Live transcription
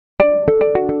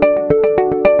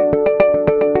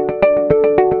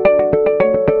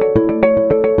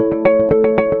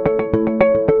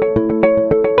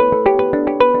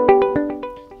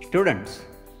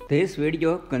This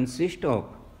video consists of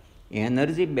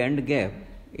energy band gap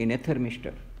in a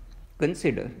thermistor.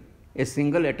 Consider a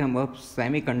single atom of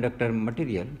semiconductor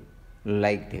material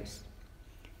like this.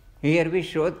 Here we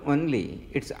show only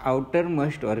its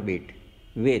outermost orbit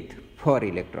with 4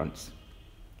 electrons.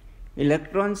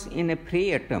 Electrons in a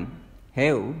free atom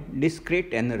have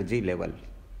discrete energy level.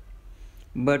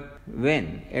 But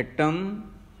when atoms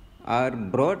are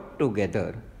brought together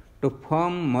to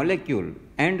form molecule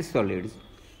and solids,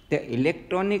 the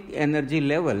electronic energy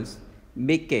levels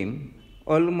became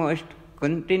almost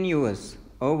continuous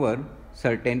over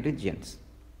certain regions.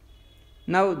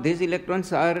 Now these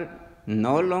electrons are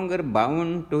no longer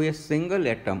bound to a single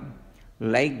atom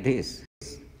like this,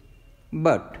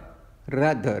 but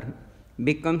rather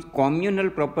becomes communal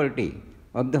property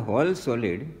of the whole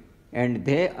solid, and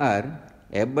they are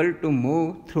able to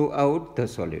move throughout the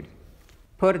solid.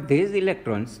 For these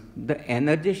electrons, the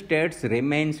energy states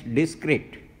remains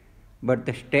discrete, but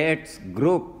the states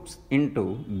groups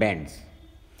into bands,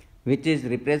 which is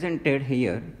represented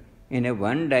here in a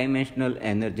one-dimensional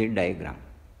energy diagram.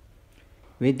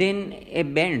 Within a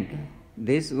band,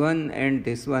 this one and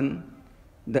this one,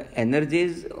 the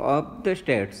energies of the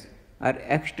states are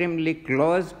extremely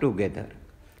close together,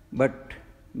 but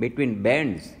between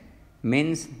bands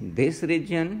means this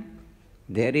region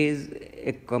there is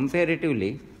a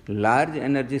comparatively large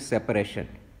energy separation,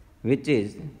 which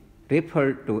is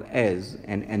referred to as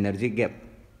an energy gap.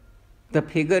 The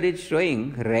figure is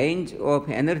showing range of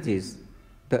energies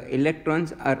the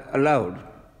electrons are allowed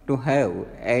to have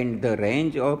and the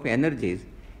range of energies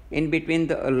in between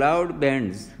the allowed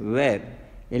bands where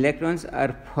electrons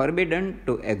are forbidden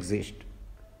to exist.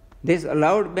 This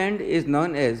allowed band is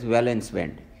known as valence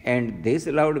band, and this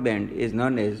allowed band is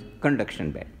known as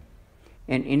conduction band.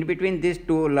 And in between these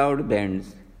two allowed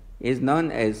bands is known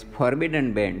as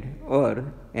forbidden band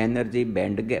or energy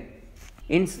band gap.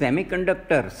 In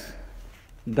semiconductors,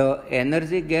 the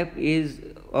energy gap is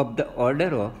of the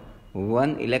order of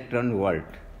 1 electron volt.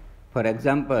 For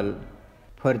example,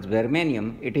 for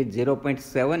germanium it is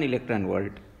 0.7 electron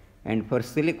volt, and for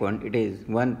silicon it is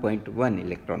 1.1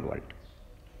 electron volt.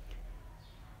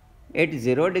 At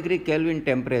 0 degree Kelvin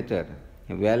temperature,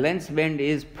 valence band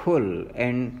is full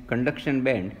and conduction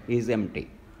band is empty.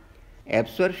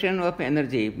 Absorption of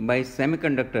energy by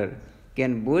semiconductor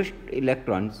can boost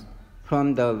electrons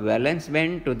from the valence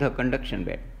band to the conduction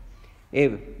band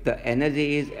if the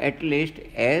energy is at least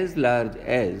as large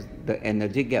as the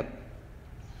energy gap.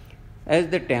 As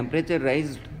the temperature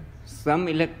rises, some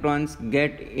electrons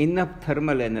get enough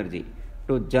thermal energy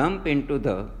to jump into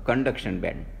the conduction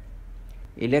band.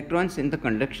 Electrons in the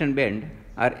conduction band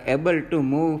are able to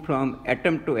move from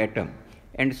atom to atom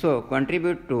and so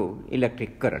contribute to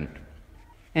electric current.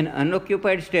 An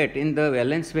unoccupied state in the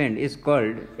valence band is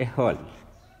called a hole.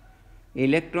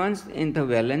 Electrons in the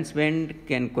valence band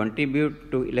can contribute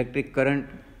to electric current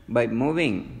by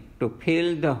moving to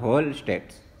fill the hole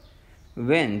states.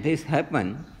 When this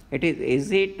happens, it is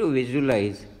easy to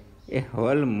visualize a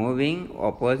hole moving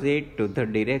opposite to the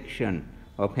direction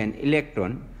of an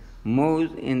electron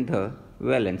moves in the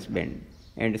valence band,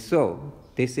 and so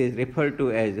this is referred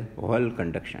to as hole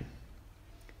conduction.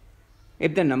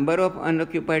 If the number of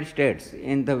unoccupied states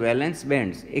in the valence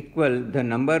bands equal the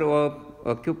number of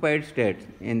occupied states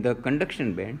in the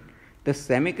conduction band, the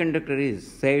semiconductor is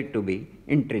said to be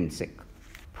intrinsic.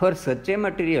 For such a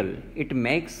material, it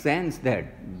makes sense that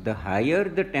the higher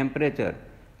the temperature,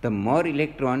 the more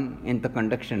electrons in the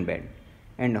conduction band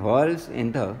and holes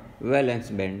in the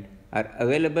valence band are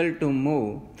available to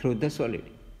move through the solid.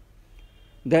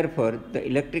 Therefore, the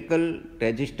electrical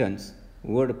resistance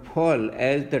would fall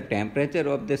as the temperature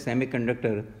of the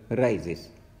semiconductor rises.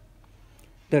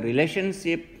 The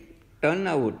relationship turns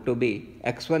out to be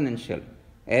exponential,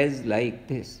 as like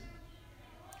this.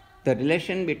 The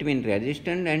relation between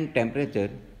resistance and temperature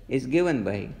is given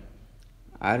by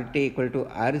RT equal to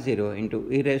R0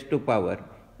 into e raised to power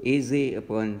Eg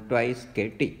upon twice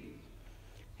kT.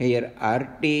 Here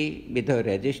RT with the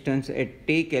resistance at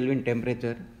T Kelvin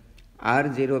temperature,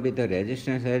 R0 with the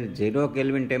resistance at 0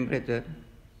 Kelvin temperature,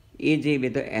 Eg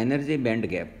with the energy band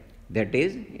gap, that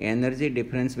is energy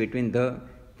difference between the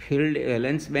filled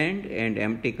valence band and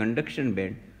empty conduction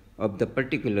band of the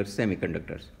particular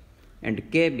semiconductors, and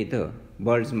K with the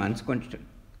Boltzmann's constant.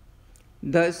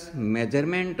 Thus,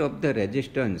 measurement of the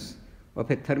resistance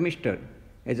of a thermistor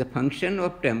as a function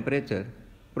of temperature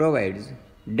provides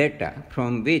data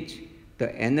from which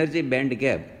the energy band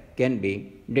gap can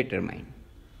be determined.